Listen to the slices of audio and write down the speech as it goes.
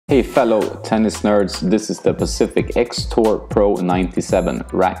Hey fellow tennis nerds, this is the Pacific X Tour Pro 97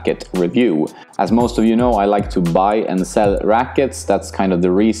 racket review. As most of you know, I like to buy and sell rackets. That's kind of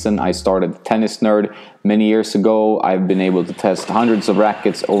the reason I started TennisNerd many years ago. I've been able to test hundreds of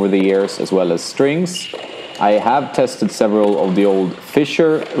rackets over the years, as well as strings. I have tested several of the old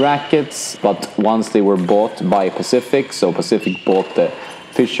Fischer rackets, but once they were bought by Pacific, so Pacific bought the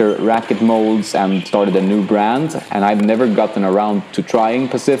Fischer racket molds and started a new brand, and I've never gotten around to trying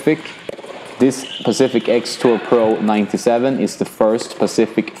Pacific. This Pacific X Tour Pro 97 is the first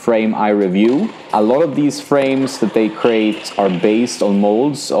Pacific frame I review. A lot of these frames that they create are based on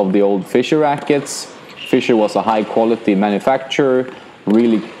molds of the old Fischer rackets. Fischer was a high quality manufacturer,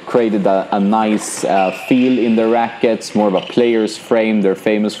 really created a nice feel in their rackets, more of a player's frame they're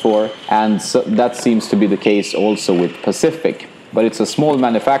famous for, and so that seems to be the case also with Pacific. But it's a small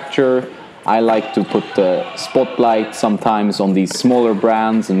manufacturer. I like to put the spotlight sometimes on these smaller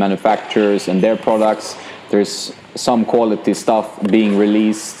brands and manufacturers and their products. There's some quality stuff being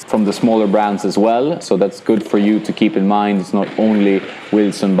released from the smaller brands as well, so that's good for you to keep in mind. It's not only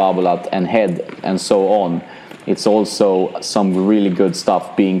Wilson, Babolat and Head and so on. It's also some really good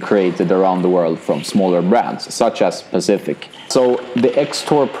stuff being created around the world from smaller brands, such as Pacific. So the X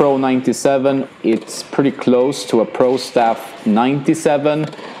Tour Pro 97, it's pretty close to a Pro Staff 97.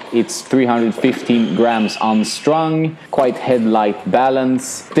 It's 315 grams unstrung, quite head-light balance.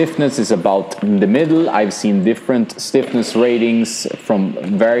 Stiffness is about in the middle. I've seen different stiffness ratings from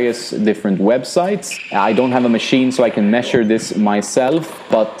various different websites. I don't have a machine so I can measure this myself,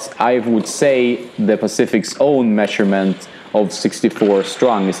 but I would say the Pacific's own measurement of 64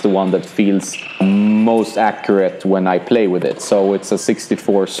 strung is the one that feels most accurate when I play with it. So it's a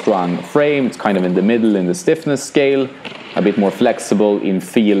 64 strung frame. It's kind of in the middle in the stiffness scale, a bit more flexible in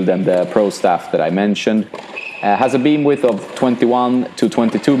feel than the Pro Staff that I mentioned. Has a beam width of 21 to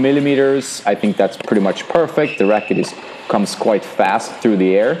 22 millimeters. I think that's pretty much perfect. The racket comes quite fast through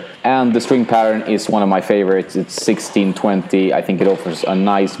the air. And the string pattern is one of my favorites. It's 16-20. I think it offers a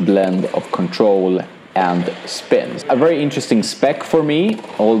nice blend of control and spins. A very interesting spec for me,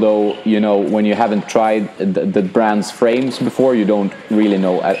 although, you know, when you haven't tried the brand's frames before, you don't really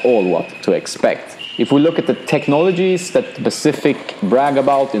know at all what to expect. If we look at the technologies that Pacific brag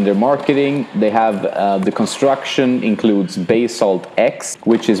about in their marketing, they have the construction includes Basalt X,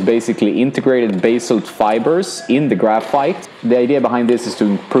 which is basically integrated basalt fibers in the graphite. The idea behind this is to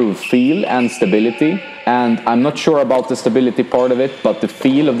improve feel and stability. And I'm not sure about the stability part of it, but the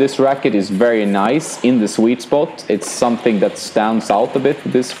feel of this racket is very nice in the sweet spot. It's something that stands out a bit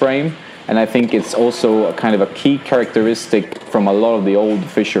with this frame. And I think it's also a kind of a key characteristic from a lot of the old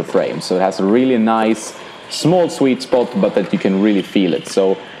Fischer frames. So it has a really nice small sweet spot, but that you can really feel it.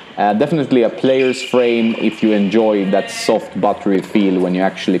 So definitely a player's frame if you enjoy that soft buttery feel when you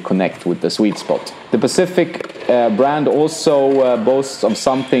actually connect with the sweet spot. The Pacific brand also boasts of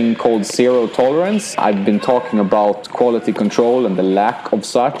something called zero tolerance. I've been talking about quality control and the lack of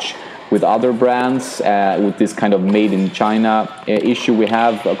such with other brands, with this kind of made in China issue we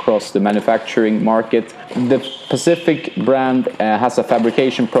have across the manufacturing market. The Pacific brand has a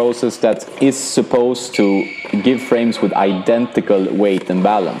fabrication process that is supposed to give frames with identical weight and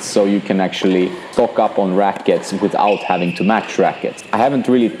balance, so you can actually stock up on rackets without having to match rackets. I haven't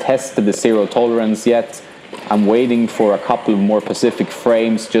really tested the zero tolerance yet. I'm waiting for a couple of more Pacific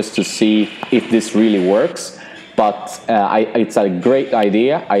frames just to see if this really works. But it's a great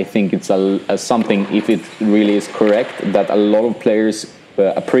idea. I think it's something, if it really is correct, that a lot of players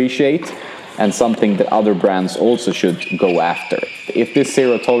appreciate, and something that other brands also should go after. If this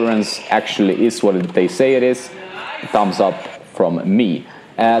zero tolerance actually is what they say it is, thumbs up from me.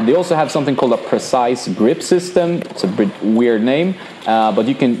 They also have something called a precise grip system. It's a bit weird name, but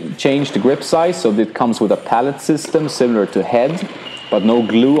you can change the grip size, so it comes with a pallet system similar to Head, but no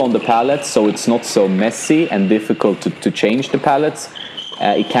glue on the pallets, so it's not so messy and difficult to change the pallets.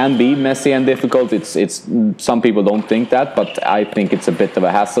 It can be messy and difficult. It's some people don't think that, but I think it's a bit of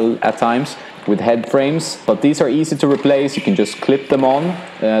a hassle at times with Head frames. But these are easy to replace. You can just clip them on,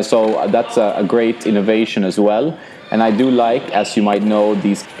 so that's a great innovation as well. And I do like, as you might know,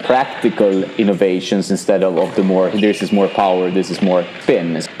 these practical innovations instead of the more, this is more power, this is more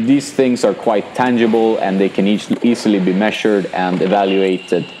spin. These things are quite tangible, and they can easily be measured and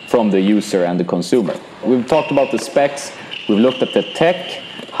evaluated from the user and the consumer. We've talked about the specs, we've looked at the tech.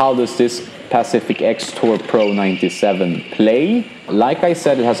 How does this Pacific X Tour Pro 97 play? Like I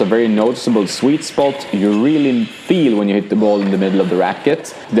said, it has a very noticeable sweet spot. You really feel when you hit the ball in the middle of the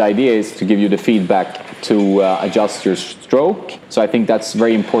racket. The idea is to give you the feedback to adjust your stroke. So I think that's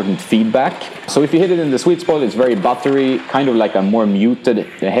very important feedback. So if you hit it in the sweet spot, it's very buttery, kind of like a more muted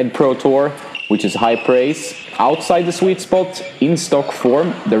Head Pro Tour, which is high praise. Outside the sweet spot, in stock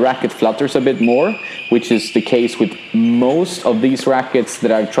form, the racket flutters a bit more, which is the case with most of these rackets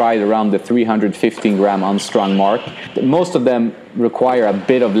that I've tried around the 315 gram unstrung mark. Most of them require a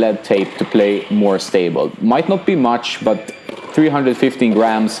bit of lead tape to play more stable. Might not be much, but 315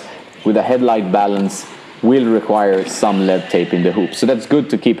 grams with a headlight balance will require some lead tape in the hoop. So that's good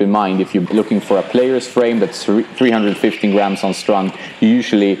to keep in mind if you're looking for a player's frame that's 315 grams unstrung. You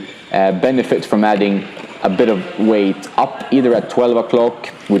usually benefit from adding a bit of weight up, either at 12 o'clock,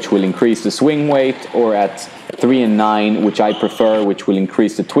 which will increase the swing weight, or at 3 and 9, which I prefer, which will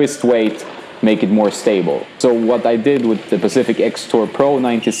increase the twist weight, make it more stable. So what I did with the Pacific X Tour Pro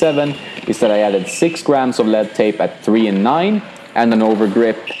 97 is that I added 6 grams of lead tape at 3 and 9 and an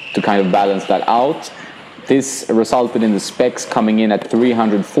overgrip to kind of balance that out. This resulted in the specs coming in at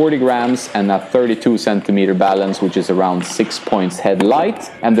 340 grams and a 32 centimeter balance, which is around 6 points head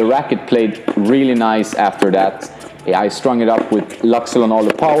light. And the racket played really nice after that. I strung it up with Luxilon All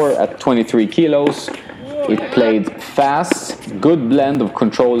the Power at 23 kilos. It played fast, good blend of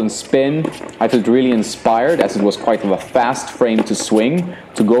control and spin. I felt really inspired, as it was quite of a fast frame to swing,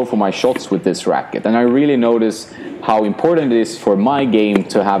 to go for my shots with this racket. And I really noticed how important it is for my game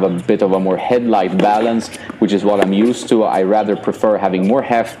to have a bit of a more headlight balance, which is what I'm used to. I rather prefer having more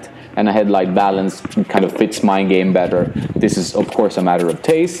heft and a headlight balance. It kind of fits my game better. This is, of course, a matter of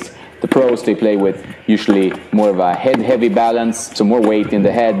taste. The pros, they play with usually more of a head-heavy balance, so more weight in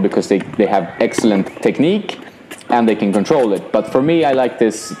the head, because they have excellent technique and they can control it. But for me, I like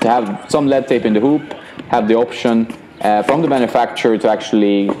this to have some lead tape in the hoop, have the option from the manufacturer to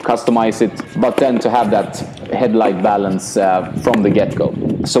actually customize it, but then to have that headlight balance from the get-go.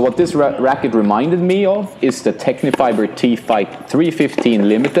 So what this racket reminded me of is the Technifiber T-Fight 315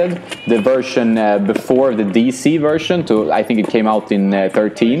 Limited, the version before the DC version. I think it came out in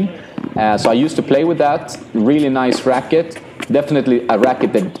 13. So I used to play with that. Really nice racket. Definitely a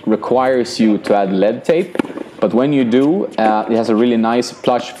racket that requires you to add lead tape. But when you do, it has a really nice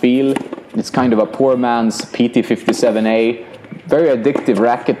plush feel. It's kind of a poor man's PT57A. Very addictive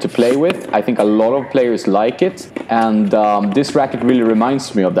racket to play with. I think a lot of players like it. And this racket really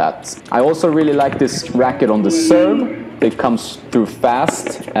reminds me of that. I also really like this racket on the serve. It comes through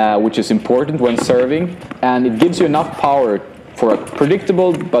fast, which is important when serving. And it gives you enough power for a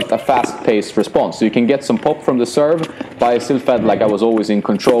predictable but a fast-paced response. So you can get some pop from the serve, but I still felt like I was always in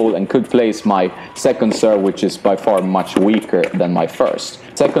control and could place my second serve, which is by far much weaker than my first.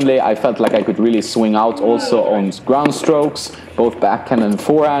 Secondly, I felt like I could really swing out also on ground strokes, both backhand and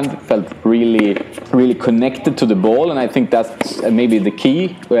forehand. Felt really connected to the ball, and I think that's maybe the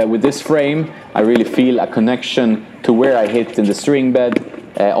key with this frame. I really feel a connection to where I hit in the string bed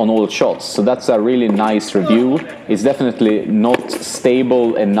on all shots. So that's a really nice review. It's definitely not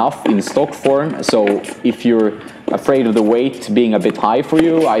stable enough in stock form. So if you're afraid of the weight being a bit high for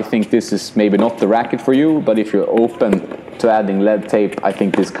you, I think this is maybe not the racket for you. But if you're open to adding lead tape, I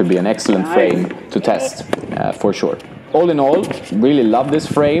think this could be an excellent frame to test for sure. All in all, really love this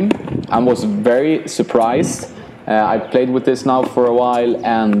frame. I was very surprised. I've played with this now for a while,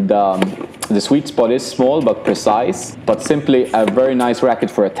 and the sweet spot is small but precise, but simply a very nice racket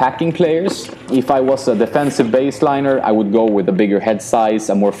for attacking players. If I was a defensive baseliner, I would go with a bigger head size,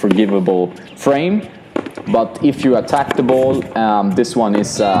 a more forgivable frame. But if you attack the ball, this one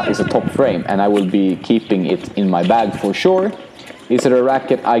is a top frame, and I will be keeping it in my bag for sure. Is it a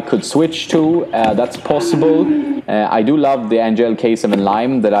racket I could switch to? That's possible. I do love the Angel K7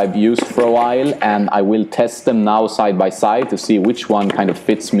 Lime that I've used for a while, and I will test them now side by side to see which one kind of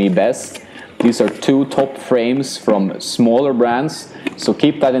fits me best. These are two top frames from smaller brands, so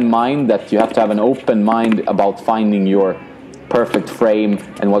keep that in mind, that you have to have an open mind about finding your perfect frame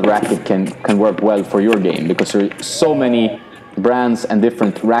and what racket can work well for your game, because there are so many brands and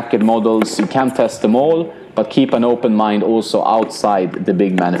different racket models. You can't test them all, but keep an open mind also outside the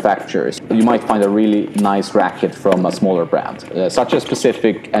big manufacturers. You might find a really nice racket from a smaller brand, such as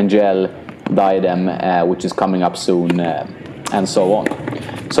Pacific, Angel, Diadem, which is coming up soon, and so on.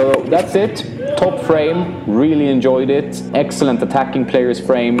 So that's it. Top frame, really enjoyed it. Excellent attacking players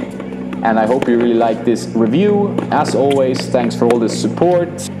frame. And I hope you really like this review. As always, thanks for all the support.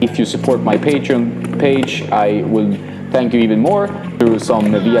 If you support my Patreon page, I will thank you even more through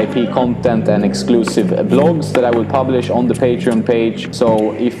some VIP content and exclusive blogs that I will publish on the Patreon page.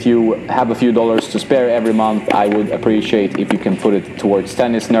 So if you have a few dollars to spare every month, I would appreciate if you can put it towards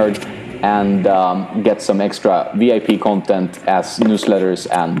TennisNerd. and get some extra VIP content as newsletters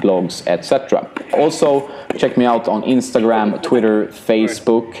and blogs, etc. Also, check me out on Instagram, Twitter,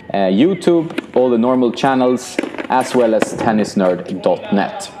 Facebook, YouTube, all the normal channels, as well as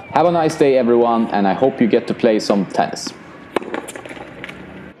tennisnerd.net. Have a nice day, everyone, and I hope you get to play some tennis.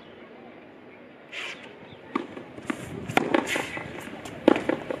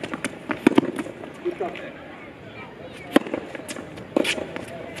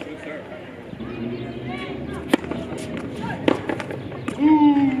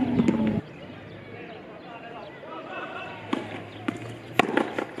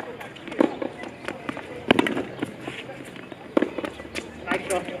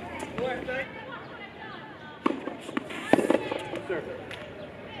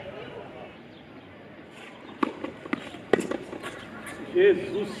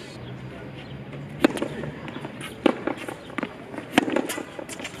 Jesus!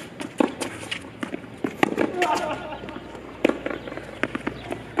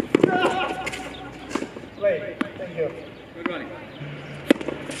 Play. Thank you. Good running.